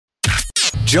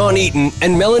John Eaton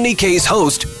and Melanie Kay's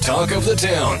host, Talk of the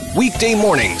Town, weekday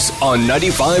mornings on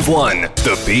 95.1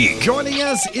 The Peak. Joining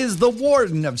us is the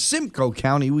Warden of Simcoe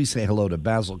County. We say hello to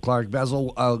Basil Clarke.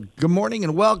 Basil, good morning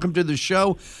and welcome to the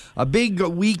show. A big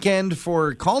weekend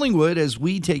for Collingwood as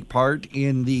we take part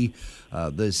in the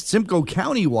Simcoe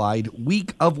County-wide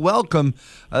Week of Welcome.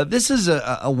 This is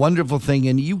a wonderful thing,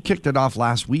 and you kicked it off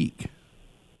last week.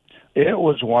 It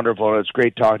was wonderful. It's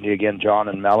great talking to you again, John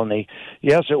and Melanie.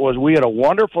 Yes, it was. We had a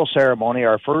wonderful ceremony,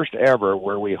 our first ever,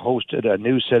 where we hosted a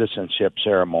new citizenship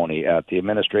ceremony at the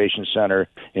Administration Center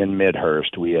in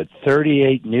Midhurst. We had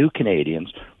 38 new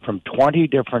Canadians from 20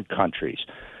 different countries.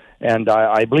 And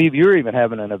I believe you're even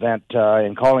having an event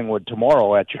in Collingwood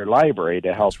tomorrow at your library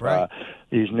to help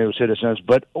these new citizens.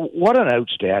 But what an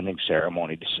outstanding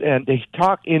ceremony. And they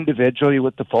talk individually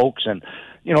with the folks. And,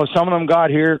 you know, some of them got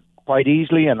here quite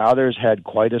easily, and others had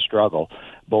quite a struggle,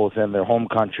 both in their home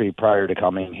country prior to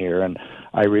coming here. And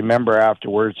I remember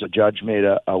afterwards the judge made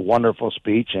a wonderful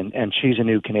speech, and she's a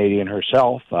new Canadian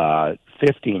herself.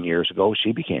 15 years ago,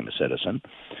 she became a citizen.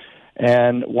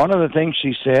 And one of the things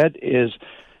she said is,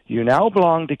 you now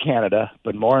belong to Canada,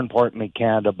 but more importantly,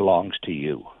 Canada belongs to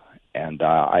you. And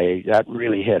that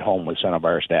really hit home with some of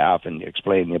our staff and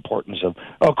explained the importance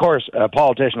of course, a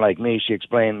politician like me, she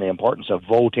explained the importance of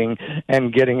voting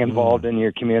and getting involved in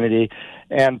your community.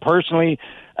 And personally,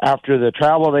 after the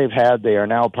travel they've had, they are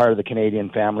now part of the Canadian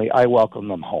family. I welcome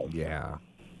them home. Yeah,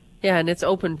 and it's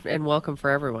open and welcome for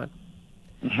everyone.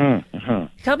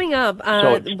 Coming up,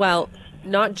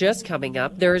 not just coming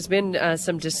up. There has been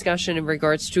some discussion in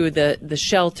regards to the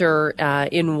shelter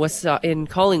in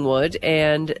Collingwood,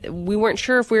 and we weren't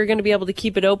sure if we were going to be able to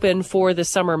keep it open for the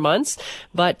summer months,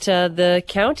 but the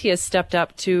county has stepped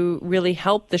up to really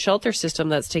help the shelter system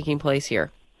that's taking place here.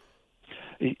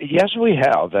 Yes, we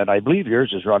have, and I believe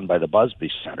yours is run by the Busby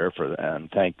Center, and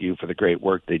thank you for the great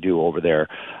work they do over there.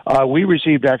 We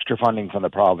received extra funding from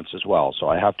the province as well, so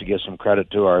I have to give some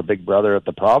credit to our big brother at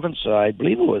the province. I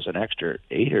believe it was an extra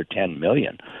 8 or 10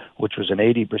 million, which was an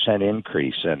 80%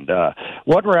 increase. And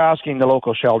what we're asking the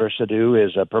local shelters to do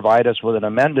is provide us with an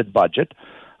amended budget.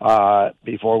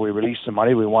 Before we release the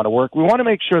money, we want to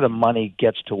make sure the money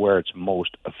gets to where it's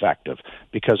most effective,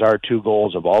 because our two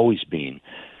goals have always been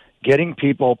getting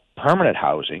people permanent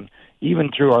housing, even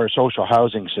through our social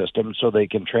housing system, so they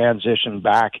can transition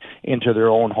back into their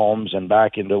own homes and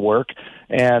back into work,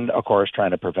 and, of course,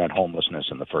 trying to prevent homelessness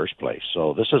in the first place.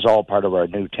 So this is all part of our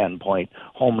new 10-point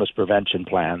homeless prevention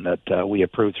plan that we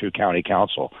approved through County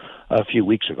Council a few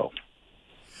weeks ago.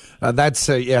 That's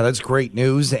great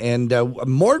news, and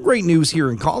more great news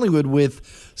here in Collingwood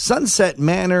with Sunset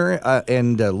Manor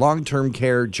and long-term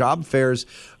care job fairs.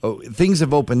 Things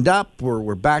have opened up.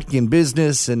 We're back in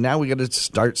business, and now we got to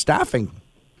start staffing.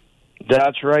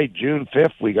 That's right. June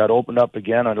 5th, we got opened up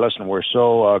again. And listen, we're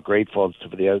so grateful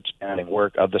for the outstanding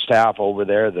work of the staff over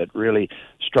there that really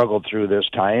struggled through this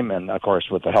time, and, of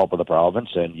course, with the help of the province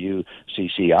and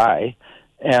UCCI.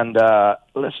 And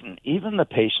listen, even the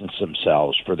patients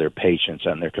themselves, for their patience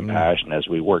and their compassion as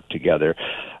we work together,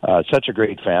 such a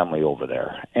great family over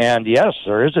there. And yes,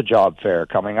 there is a job fair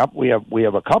coming up. We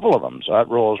have a couple of them, so that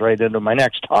rolls right into my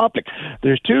next topic.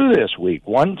 There's two this week.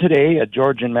 One today at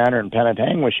Georgian Manor in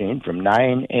Penetangmashine from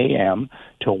 9 a.m.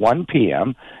 to 1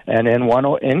 p.m. and then one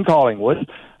in Collingwood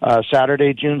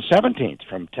Saturday, June 17th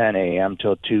from 10 a.m.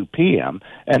 till 2 p.m.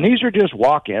 And these are just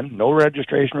walk-in, no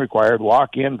registration required.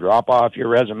 Walk in, drop off your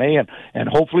resume, and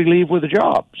hopefully leave with a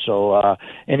job. So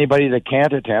anybody that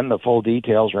can't attend, the full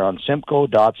details are on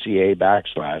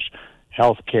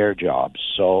simcoe.ca/healthcare jobs.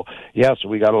 So yes,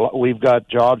 we've got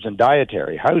jobs in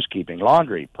dietary, housekeeping,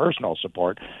 laundry, personal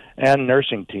support, and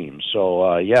nursing teams.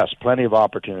 So yes, plenty of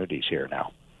opportunities here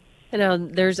now.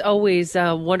 And there's always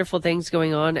wonderful things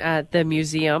going on at the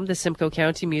museum, the Simcoe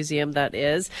County Museum, that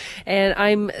is. And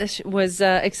I was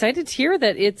excited to hear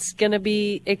that it's going to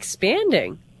be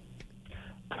expanding.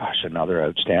 Gosh, another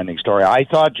outstanding story. I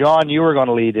thought, John, you were going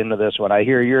to lead into this one. I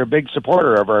hear you're a big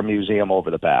supporter of our museum over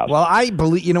the past. Well, I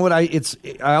believe, you know what, I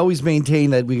always maintain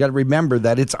that we got to remember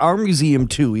that it's our museum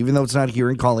too, even though it's not here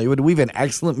in Collingwood. We have an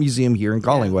excellent museum here in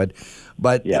Collingwood,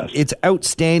 but It's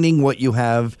outstanding what you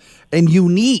have and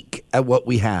unique at what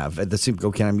we have at the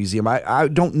Simcoe County Museum. I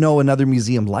don't know another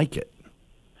museum like it.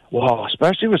 Well,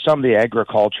 especially with some of the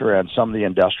agriculture and some of the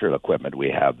industrial equipment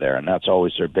we have there, and that's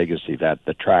always their biggest event,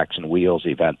 the Tracks and Wheels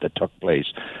event that took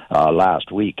place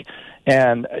last week.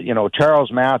 And, you know, Charles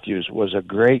Matthews was a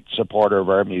great supporter of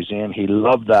our museum. He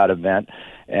loved that event,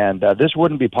 and this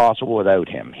wouldn't be possible without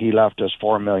him. He left us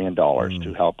 $4 million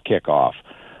to help kick off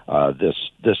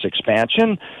this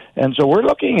expansion. And so we're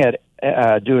looking at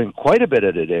doing quite a bit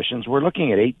of additions. We're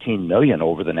looking at $18 million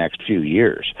over the next few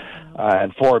years,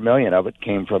 and $4 million of it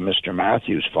came from Mr.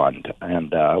 Matthews' fund,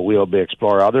 and we'll be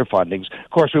explore other fundings.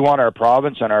 Of course, we want our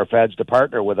province and our feds to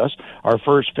partner with us. Our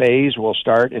first phase will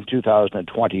start in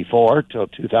 2024 till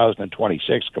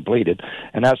 2026 completed,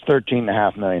 and that's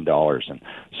 $13.5 million. And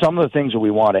some of the things that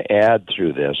we want to add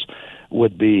through this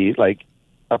would be like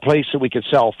a place that we could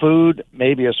sell food,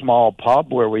 maybe a small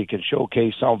pub where we can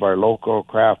showcase some of our local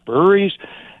craft breweries,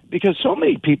 because so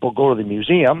many people go to the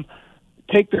museum,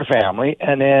 take their family,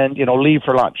 and then, leave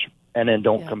for lunch and then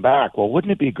don't come back. Well,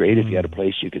 wouldn't it be great if you had a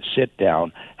place you could sit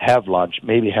down, have lunch,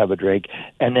 maybe have a drink,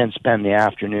 and then spend the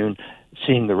afternoon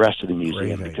seeing the rest of the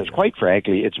museum? Because quite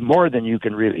frankly, it's more than you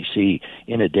can really see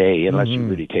in a day unless you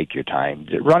really take your time.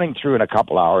 Running through in a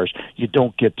couple hours, you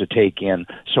don't get to take in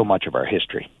so much of our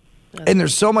history. And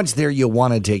there's so much there you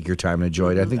want to take your time and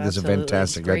enjoy it. I think that's a Absolutely.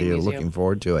 fantastic It's a great idea. museum. Looking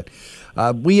forward to it.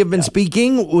 We have been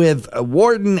speaking with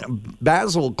Warden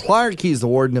Basil Clarke. He's the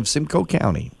warden of Simcoe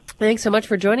County. Thanks so much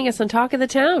for joining us on Talk of the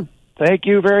Town. Thank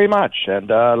you very much, and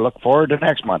look forward to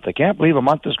next month. I can't believe a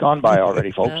month has gone by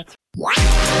already, folks.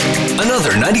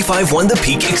 Another 95.1 The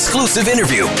Peak exclusive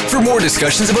interview. For more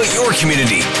discussions about your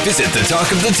community, visit the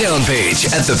Talk of the Town page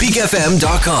at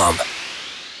thepeakfm.com.